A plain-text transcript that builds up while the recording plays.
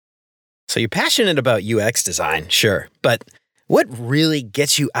So you're passionate about UX design, sure, but what really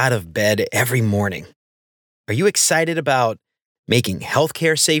gets you out of bed every morning? Are you excited about making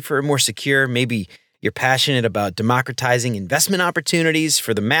healthcare safer, more secure? Maybe you're passionate about democratizing investment opportunities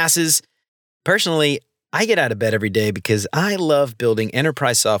for the masses. Personally, I get out of bed every day because I love building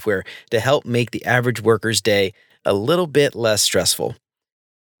enterprise software to help make the average worker's day a little bit less stressful.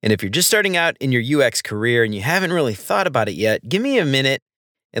 And if you're just starting out in your UX career and you haven't really thought about it yet, give me a minute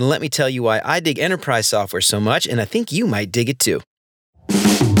and let me tell you why I dig enterprise software so much, and I think you might dig it too.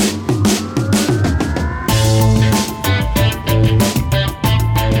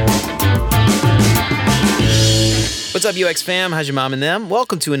 What's up, UX fam? How's your mom and them?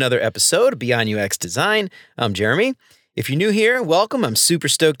 Welcome to another episode of Beyond UX Design. I'm Jeremy. If you're new here, welcome. I'm super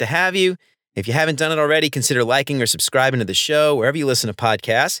stoked to have you. If you haven't done it already, consider liking or subscribing to the show wherever you listen to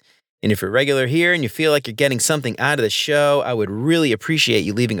podcasts. And if you're regular here and you feel like you're getting something out of the show, I would really appreciate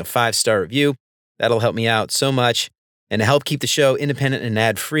you leaving a 5-star review. That'll help me out so much. And to help keep the show independent and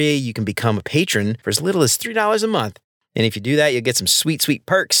ad-free, you can become a patron for as little as $3 a month. And if you do that, you'll get some sweet, sweet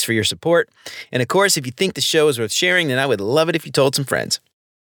perks for your support. And of course, if you think the show is worth sharing, then I would love it if you told some friends.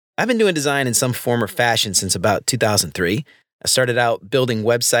 I've been doing design in some form or fashion since about 2003. I started out building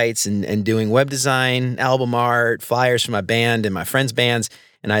websites and doing web design, album art, flyers for my band and my friends' bands.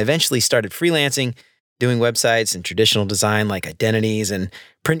 And I eventually started freelancing, doing websites and traditional design like identities and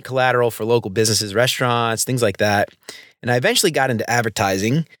print collateral for local businesses, restaurants, things like that. And I eventually got into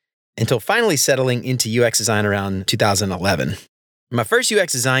advertising until finally settling into UX design around 2011. My first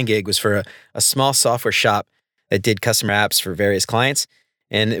UX design gig was for a small software shop that did customer apps for various clients.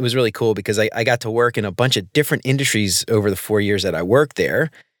 And it was really cool because I got to work in a bunch of different industries over the 4 years that I worked there.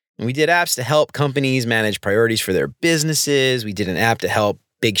 And we did apps to help companies manage priorities for their businesses. We did an app to help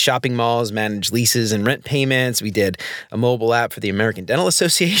big shopping malls manage leases and rent payments. We did a mobile app for the American Dental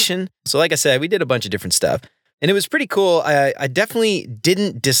Association. So like I said, we did a bunch of different stuff. And it was pretty cool. I definitely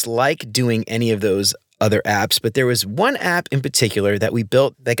didn't dislike doing any of those other apps, but there was one app in particular that we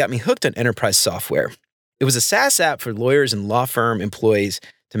built that got me hooked on enterprise software. It was a SaaS app for lawyers and law firm employees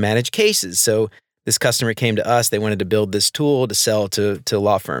to manage cases. So this customer came to us. They wanted to build this tool to sell to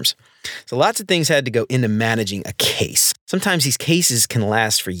law firms. So lots of things had to go into managing a case. Sometimes these cases can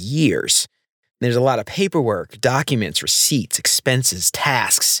last for years. There's a lot of paperwork, documents, receipts, expenses,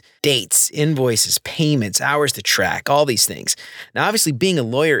 tasks, dates, invoices, payments, hours to track, all these things. Now, obviously, being a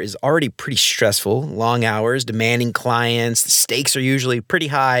lawyer is already pretty stressful. Long hours, demanding clients, the stakes are usually pretty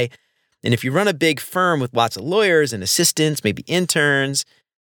high. And if you run a big firm with lots of lawyers and assistants, maybe interns,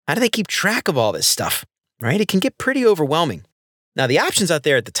 how do they keep track of all this stuff, right? It can get pretty overwhelming. Now, the options out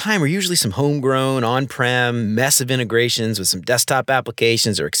there at the time were usually some homegrown, on-prem, mess of integrations with some desktop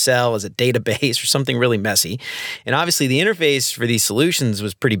applications or Excel as a database or something really messy. And obviously, the interface for these solutions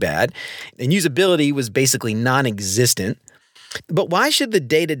was pretty bad, and usability was basically non-existent. But why should the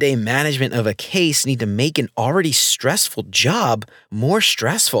day-to-day management of a case need to make an already stressful job more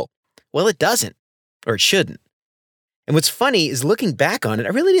stressful? Well, it doesn't, or it shouldn't. And what's funny is looking back on it, I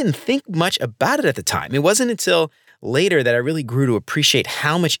really didn't think much about it at the time. It wasn't until later that I really grew to appreciate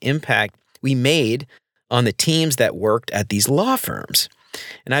how much impact we made on the teams that worked at these law firms.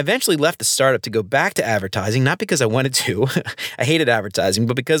 And I eventually left the startup to go back to advertising, not because I wanted to. I hated advertising,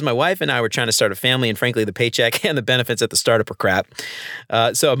 but because my wife and I were trying to start a family, and frankly, the paycheck and the benefits at the startup were crap.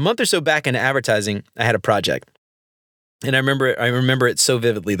 So a month or so back into advertising, I had a project. And I remember it so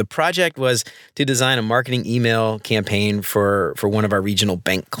vividly. The project was to design a marketing email campaign for one of our regional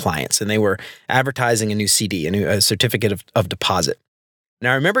bank clients. And they were advertising a new CD, a certificate of deposit.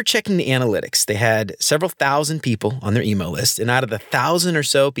 Now, I remember checking the analytics. They had several thousand people on their email list. And out of the 1,000 or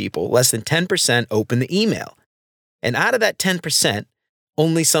so people, less than 10% opened the email. And out of that 10%,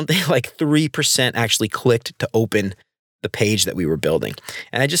 only something like 3% actually clicked to open the page that we were building.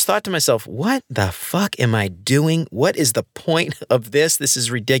 And I just thought to myself, what the fuck am I doing? What is the point of this? This is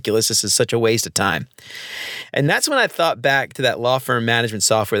ridiculous. This is such a waste of time. And that's when I thought back to that law firm management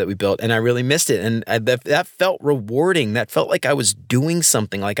software that we built, and I really missed it. And that felt rewarding. That felt like I was doing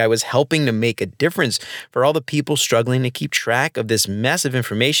something, like I was helping to make a difference for all the people struggling to keep track of this mess of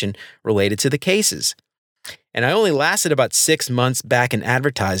information related to the cases. And I only lasted about 6 months back in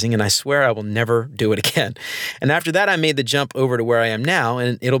advertising, and I swear I will never do it again. And after that, I made the jump over to where I am now,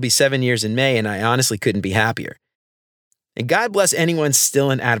 and it'll be 7 years in May, and I honestly couldn't be happier. And God bless anyone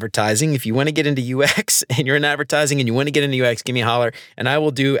still in advertising. If you want to get into UX and you're in advertising and you want to get into UX, give me a holler, and I will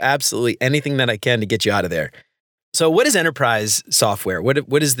do absolutely anything that I can to get you out of there. So what is enterprise software?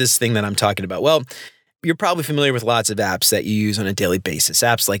 What is this thing that I'm talking about? Well, you're probably familiar with lots of apps that you use on a daily basis.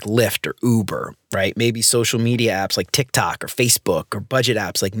 Apps like Lyft or Uber, right? Maybe social media apps like TikTok or Facebook, or budget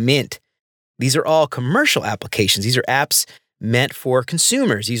apps like Mint, These are all commercial applications. These are apps meant for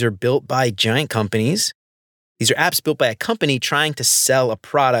consumers. These are built by giant companies. These are apps built by a company trying to sell a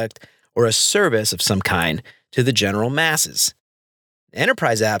product or a service of some kind to the general masses.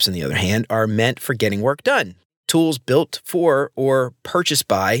 Enterprise apps, on the other hand, are meant for getting work done. Tools built for or purchased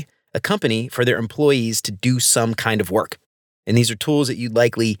by a company for their employees to do some kind of work. And these are tools that you'd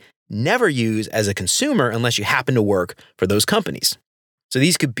likely never use as a consumer unless you happen to work for those companies. So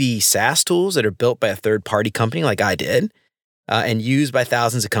these could be SaaS tools that are built by a third-party company like I did and used by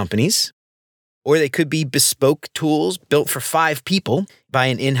thousands of companies. Or they could be bespoke tools built for 5 people by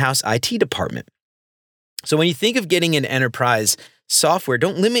an in-house IT department. So when you think of getting an enterprise software,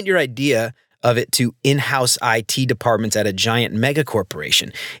 don't limit your idea of it to in-house IT departments at a giant mega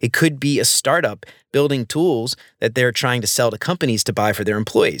corporation. It could be a startup building tools that they're trying to sell to companies to buy for their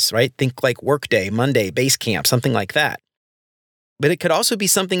employees, right? Think like Workday, Monday, Basecamp, something like that. But it could also be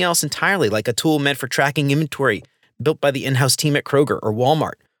something else entirely, like a tool meant for tracking inventory built by the in-house team at Kroger or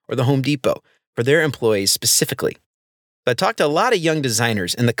Walmart or the Home Depot for their employees specifically. But I talked to a lot of young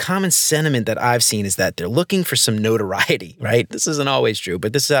designers, and the common sentiment that I've seen is that they're looking for some notoriety, right? This isn't always true,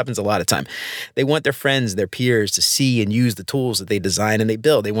 but this happens a lot of time. They want their friends, their peers to see and use the tools that they design and they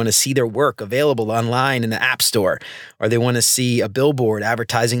build. They want to see their work available online in the App Store, or they want to see a billboard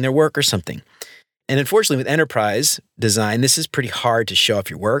advertising their work or something. And unfortunately, with enterprise design, this is pretty hard to show off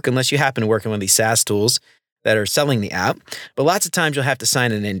your work unless you happen to work in one of these SaaS tools that are selling the app. But lots of times you'll have to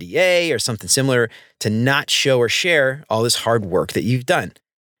sign an NDA or something similar to not show or share all this hard work that you've done.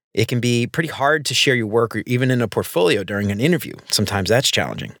 It can be pretty hard to share your work or even in a portfolio during an interview. Sometimes that's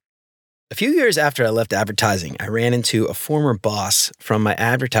challenging. A few years after I left advertising, I ran into a former boss from my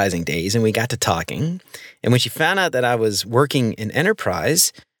advertising days and we got to talking. And when she found out that I was working in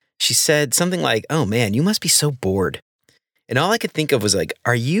enterprise, she said something like, "Oh man, you must be so bored." And all I could think of was like,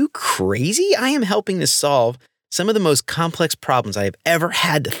 are you crazy? I am helping to solve some of the most complex problems I have ever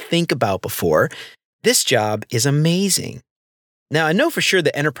had to think about before. This job is amazing. Now, I know for sure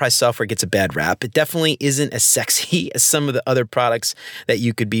that enterprise software gets a bad rap. It definitely isn't as sexy as some of the other products that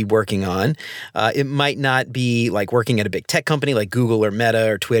you could be working on. It might not be like working at a big tech company like Google or Meta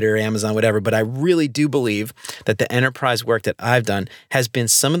or Twitter, Amazon, whatever, but I really do believe that the enterprise work that I've done has been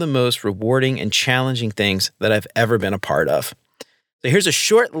some of the most rewarding and challenging things that I've ever been a part of. So here's a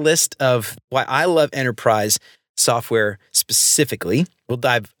short list of why I love enterprise software specifically. We'll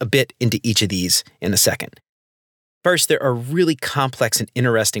dive a bit into each of these in a second. First, there are really complex and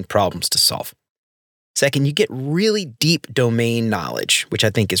interesting problems to solve. Second, you get really deep domain knowledge, which I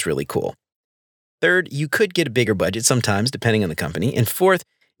think is really cool. Third, you could get a bigger budget sometimes, depending on the company. And fourth,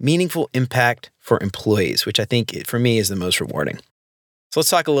 meaningful impact for employees, which I think for me is the most rewarding. So let's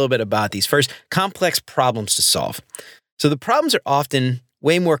talk a little bit about these. First, complex problems to solve. So the problems are often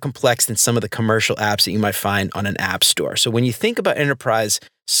way more complex than some of the commercial apps that you might find on an app store. So when you think about enterprise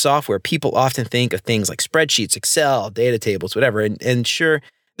software, people often think of things like spreadsheets, Excel, data tables, whatever. And sure,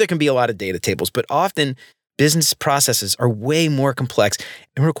 there can be a lot of data tables, but often business processes are way more complex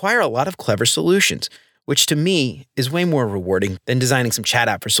and require a lot of clever solutions, which to me is way more rewarding than designing some chat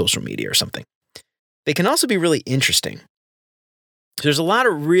app for social media or something. They can also be really interesting. There's a lot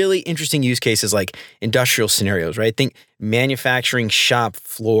of really interesting use cases like industrial scenarios, right? Think manufacturing shop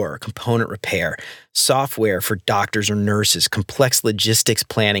floor, component repair, software for doctors or nurses, complex logistics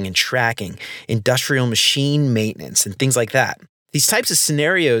planning and tracking, industrial machine maintenance, and things like that. These types of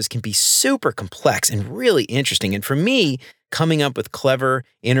scenarios can be super complex and really interesting. And for me, coming up with clever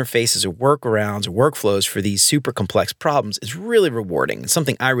interfaces or workarounds or workflows for these super complex problems is really rewarding and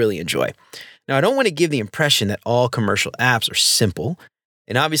something I really enjoy. Now, I don't want to give the impression that all commercial apps are simple,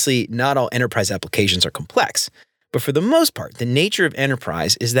 and obviously not all enterprise applications are complex. But for the most part, the nature of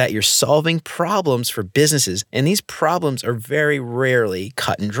enterprise is that you're solving problems for businesses, and these problems are very rarely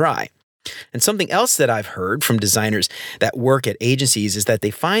cut and dry. And something else that I've heard from designers that work at agencies is that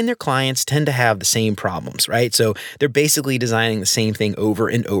they find their clients tend to have the same problems, right? So they're basically designing the same thing over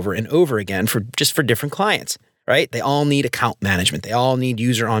and over and over again for different clients. Right? They all need account management. They all need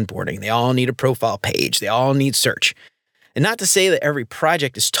user onboarding. They all need a profile page. They all need search. And not to say that every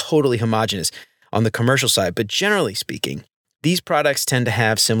project is totally homogeneous on the commercial side, but generally speaking, these products tend to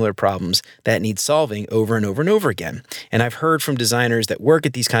have similar problems that need solving over and over and over again. And I've heard from designers that work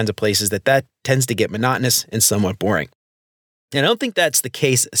at these kinds of places that tends to get monotonous and somewhat boring. And I don't think that's the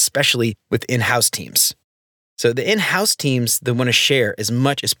case, especially with in-house teams. So the in-house teams, they want to share as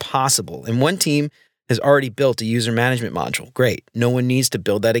much as possible. And one team has already built a user management module. Great. No one needs to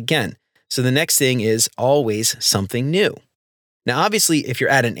build that again. So the next thing is always something new. Now, obviously, if you're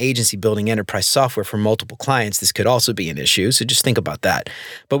at an agency building enterprise software for multiple clients, this could also be an issue, so just think about that.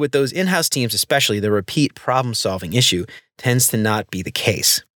 But with those in-house teams especially, the repeat problem-solving issue tends to not be the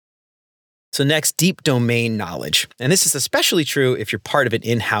case. So next, deep domain knowledge. And this is especially true if you're part of an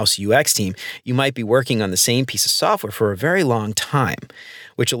in-house UX team. You might be working on the same piece of software for a very long time,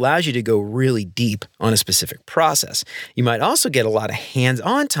 which allows you to go really deep on a specific process. You might also get a lot of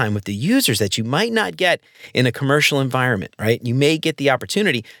hands-on time with the users that you might not get in a commercial environment, right? You may get the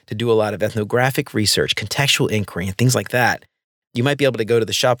opportunity to do a lot of ethnographic research, contextual inquiry, and things like that. You might be able to go to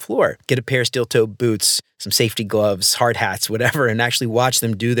the shop floor, get a pair of steel-toe boots, some safety gloves, hard hats, whatever, and actually watch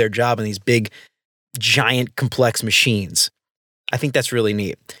them do their job on these big, giant, complex machines. I think that's really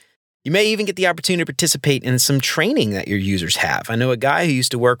neat. You may even get the opportunity to participate in some training that your users have. I know a guy who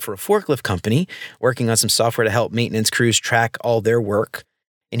used to work for a forklift company, working on some software to help maintenance crews track all their work.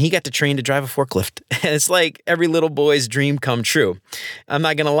 And he got to train to drive a forklift. And it's like every little boy's dream come true. I'm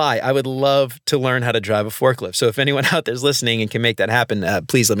not going to lie. I would love to learn how to drive a forklift. So if anyone out there's listening and can make that happen,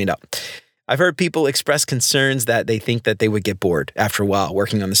 please let me know. I've heard people express concerns that they think that they would get bored after a while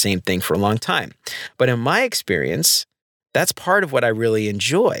working on the same thing for a long time. But in my experience, that's part of what I really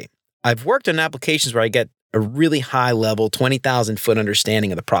enjoy. I've worked on applications where I get a really high level, 20,000 foot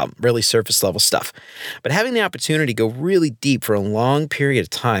understanding of the problem, really surface level stuff. But having the opportunity to go really deep for a long period of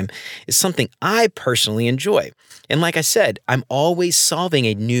time is something I personally enjoy. And like I said, I'm always solving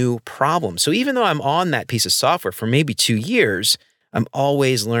a new problem. So even though I'm on that piece of software for maybe 2 years, I'm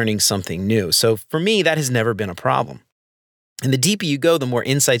always learning something new. So for me, that has never been a problem. And the deeper you go, the more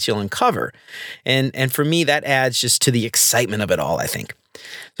insights you'll uncover. And for me, that adds just to the excitement of it all, I think.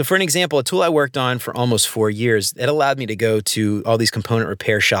 So for an example, a tool I worked on for almost 4 years, it allowed me to go to all these component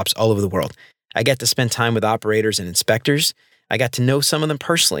repair shops all over the world. I got to spend time with operators and inspectors. I got to know some of them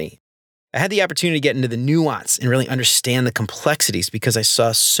personally. I had the opportunity to get into the nuance and really understand the complexities because I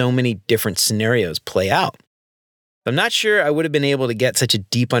saw so many different scenarios play out. I'm not sure I would have been able to get such a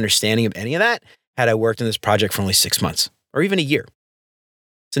deep understanding of any of that had I worked on this project for only 6 months or even a year.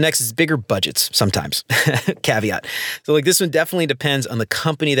 So next is bigger budgets sometimes. Caveat. So this one definitely depends on the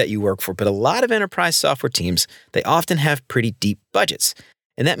company that you work for, but a lot of enterprise software teams, they often have pretty deep budgets.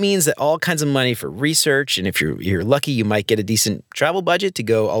 And that means that all kinds of money for research, and if you're lucky, you might get a decent travel budget to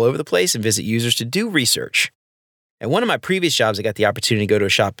go all over the place and visit users to do research. At one of my previous jobs, I got the opportunity to go to a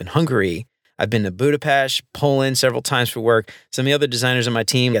shop in Hungary. I've been to Budapest, Poland several times for work. Some of the other designers on my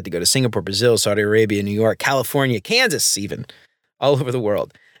team got to go to Singapore, Brazil, Saudi Arabia, New York, California, Kansas even, all over the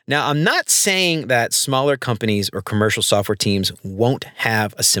world. Now, I'm not saying that smaller companies or commercial software teams won't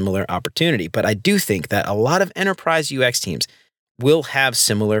have a similar opportunity, but I do think that a lot of enterprise UX teams will have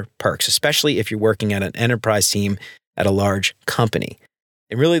similar perks, especially if you're working at an enterprise team at a large company.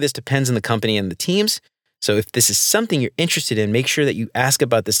 And really, this depends on the company and the teams. So if this is something you're interested in, make sure that you ask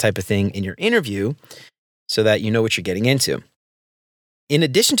about this type of thing in your interview so that you know what you're getting into. In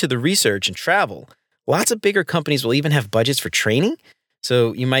addition to the research and travel, lots of bigger companies will even have budgets for training.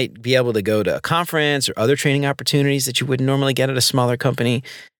 So you might be able to go to a conference or other training opportunities that you wouldn't normally get at a smaller company.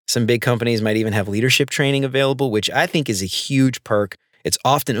 Some big companies might even have leadership training available, which I think is a huge perk. It's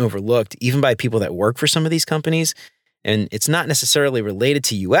often overlooked, even by people that work for some of these companies. And it's not necessarily related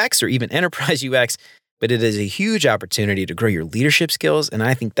to UX or even enterprise UX, but it is a huge opportunity to grow your leadership skills. And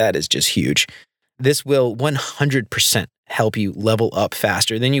I think that is just huge. This will 100% help you level up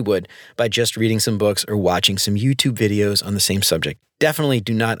faster than you would by just reading some books or watching some YouTube videos on the same subject. Definitely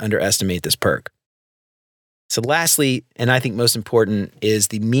do not underestimate this perk. So lastly, and I think most important, is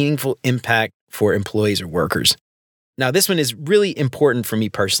the meaningful impact for employees or workers. Now, this one is really important for me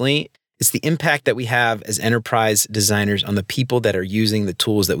personally. It's the impact that we have as enterprise designers on the people that are using the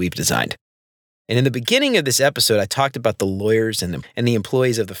tools that we've designed. And in the beginning of this episode, I talked about the lawyers and the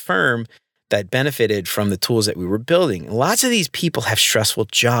employees of the firm that benefited from the tools that we were building. And lots of these people have stressful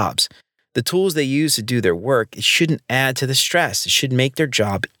jobs. The tools they use to do their work, it shouldn't add to the stress. It should make their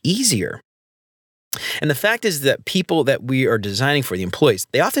job easier. And the fact is that people that we are designing for, the employees,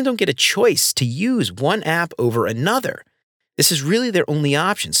 they often don't get a choice to use one app over another. This is really their only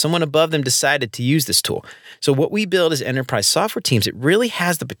option. Someone above them decided to use this tool. So what we build as enterprise software teams, it really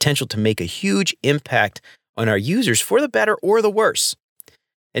has the potential to make a huge impact on our users for the better or the worse.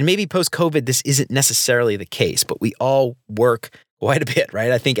 And maybe post-COVID, this isn't necessarily the case, but we all work quite a bit,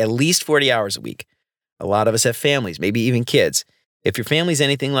 right? I think at least 40 hours a week. A lot of us have families, maybe even kids. If your family's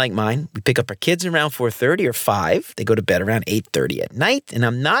anything like mine, we pick up our kids around 4:30 or 5. They go to bed around 8:30 at night. And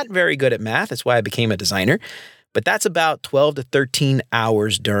I'm not very good at math. That's why I became a designer. But that's about 12 to 13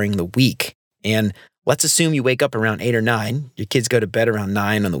 hours during the week. And let's assume you wake up around 8 or 9. Your kids go to bed around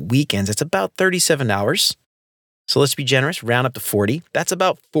 9 on the weekends. It's about 37 hours. So let's be generous, round up to 40. That's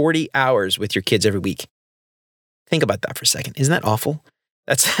about 40 hours with your kids every week. Think about that for a second. Isn't that awful?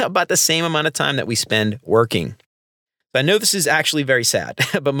 That's about the same amount of time that we spend working. I know this is actually very sad,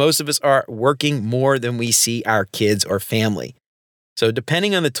 but most of us are working more than we see our kids or family. So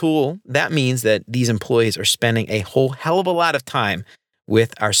depending on the tool, that means that these employees are spending a whole hell of a lot of time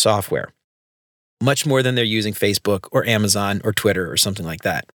with our software. Much more than they're using Facebook or Amazon or Twitter or something like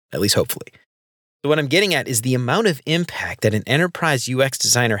that, at least hopefully. So what I'm getting at is the amount of impact that an enterprise UX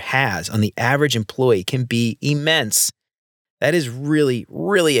designer has on the average employee can be immense. That is really,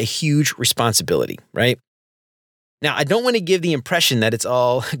 really a huge responsibility, right? Now, I don't want to give the impression that it's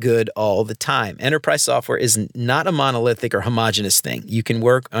all good all the time. Enterprise software is not a monolithic or homogenous thing. You can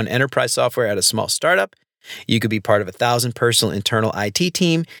work on enterprise software at a small startup. You could be part of a 1,000-person internal IT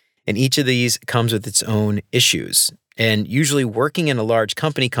team, and each of these comes with its own issues. And usually working in a large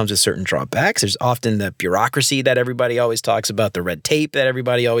company comes with certain drawbacks. There's often the bureaucracy that everybody always talks about, the red tape that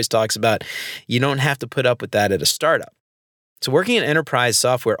everybody always talks about. You don't have to put up with that at a startup. So working in enterprise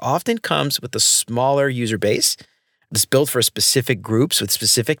software often comes with a smaller user base. It's built for specific groups with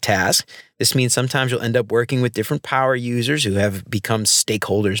specific tasks. This means sometimes you'll end up working with different power users who have become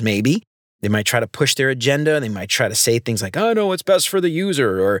stakeholders maybe. They might try to push their agenda. They might try to say things like, I know what's best for the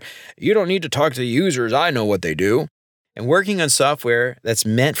user, or you don't need to talk to the users. I know what they do. And working on software that's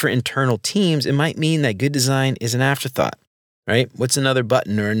meant for internal teams, it might mean that good design is an afterthought, right? What's another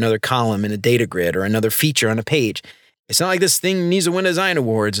button or another column in a data grid or another feature on a page? It's not like this thing needs to win design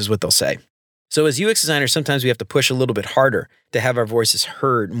awards, is what they'll say. So as UX designers, sometimes we have to push a little bit harder to have our voices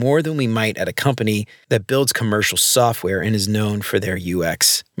heard more than we might at a company that builds commercial software and is known for their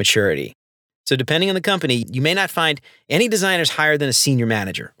UX maturity. So depending on the company, you may not find any designers higher than a senior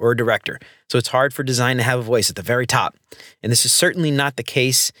manager or a director. So it's hard for design to have a voice at the very top. And this is certainly not the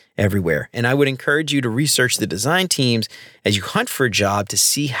case everywhere. And I would encourage you to research the design teams as you hunt for a job to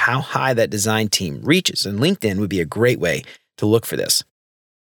see how high that design team reaches. And LinkedIn would be a great way to look for this.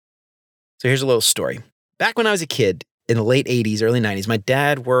 So here's a little story. Back when I was a kid in the late 80s, early 90s, my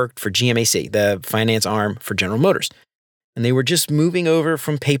dad worked for GMAC, the finance arm for General Motors. And they were just moving over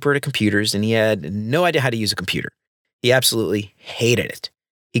from paper to computers, and he had no idea how to use a computer. He absolutely hated it.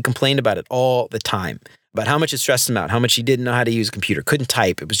 He complained about it all the time, about how much it stressed him out, how much he didn't know how to use a computer, couldn't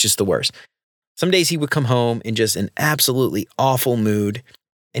type. It was just the worst. Some days he would come home in just an absolutely awful mood.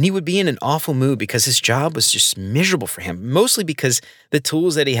 And he would be in an awful mood because his job was just miserable for him, mostly because the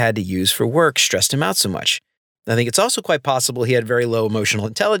tools that he had to use for work stressed him out so much. I think it's also quite possible he had very low emotional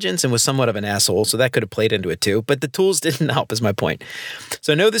intelligence and was somewhat of an asshole, so that could have played into it too. But the tools didn't help, is my point.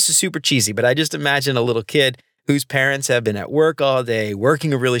 So I know this is super cheesy, but I just imagine a little kid whose parents have been at work all day,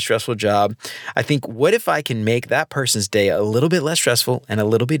 working a really stressful job. I think, what if I can make that person's day a little bit less stressful and a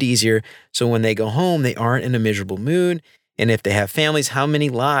little bit easier so when they go home, they aren't in a miserable mood? And if they have families, how many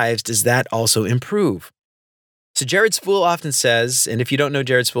lives does that also improve? So Jared Spool often says, and if you don't know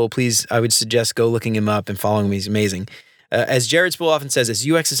Jared Spool, please, I would suggest go looking him up and following him. He's amazing. As Jared Spool often says, as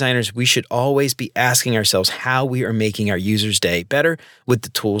UX designers, we should always be asking ourselves how we are making our user's day better with the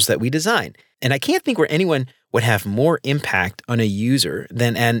tools that we design. And I can't think where anyone would have more impact on a user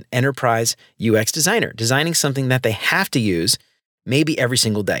than an enterprise UX designer, designing something that they have to use maybe every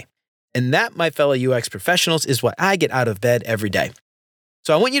single day. And that, my fellow UX professionals, is why I get out of bed every day.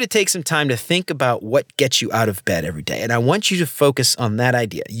 So I want you to take some time to think about what gets you out of bed every day. And I want you to focus on that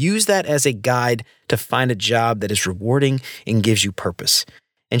idea. Use that as a guide to find a job that is rewarding and gives you purpose.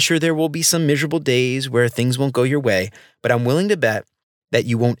 And sure, there will be some miserable days where things won't go your way, but I'm willing to bet that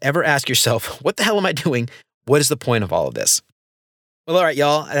you won't ever ask yourself, what the hell am I doing? What is the point of all of this? Well, all right,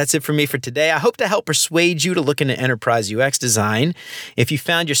 y'all, that's it for me for today. I hope to help persuade you to look into enterprise UX design. If you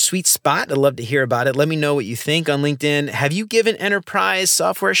found your sweet spot, I'd love to hear about it. Let me know what you think on LinkedIn. Have you given enterprise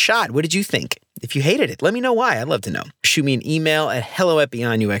software a shot? What did you think? If you hated it, let me know why. I'd love to know. Shoot me an email at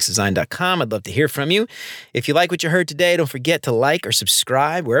hello@beyonduxdesign.com. I'd love to hear from you. If you like what you heard today, don't forget to like or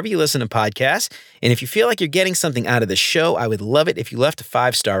subscribe wherever you listen to podcasts. And if you feel like you're getting something out of the show, I would love it if you left a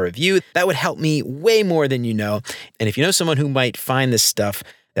 5-star review. That would help me way more than you know. And if you know someone who might find this stuff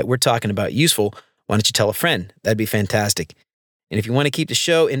that we're talking about useful, why don't you tell a friend? That'd be fantastic. And if you want to keep the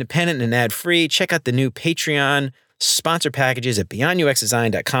show independent and ad-free, check out the new Patreon sponsor packages at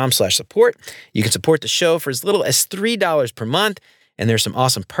beyonduxdesign.com/support. You can support the show for as little as $3 per month. And there's some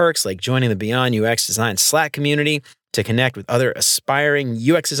awesome perks like joining the Beyond UX Design Slack community to connect with other aspiring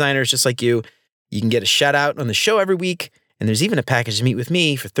UX designers just like you. You can get a shout out on the show every week. And there's even a package to meet with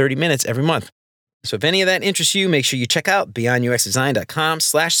me for 30 minutes every month. So if any of that interests you, make sure you check out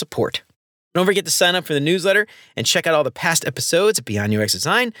beyonduxdesign.com/support. Don't forget to sign up for the newsletter and check out all the past episodes at Beyond UX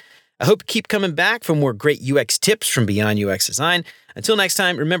Design. I hope you keep coming back for more great UX tips from Beyond UX Design. Until next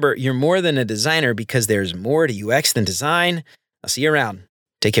time, remember, you're more than a designer because there's more to UX than design. I'll see you around.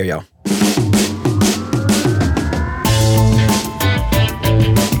 Take care, y'all.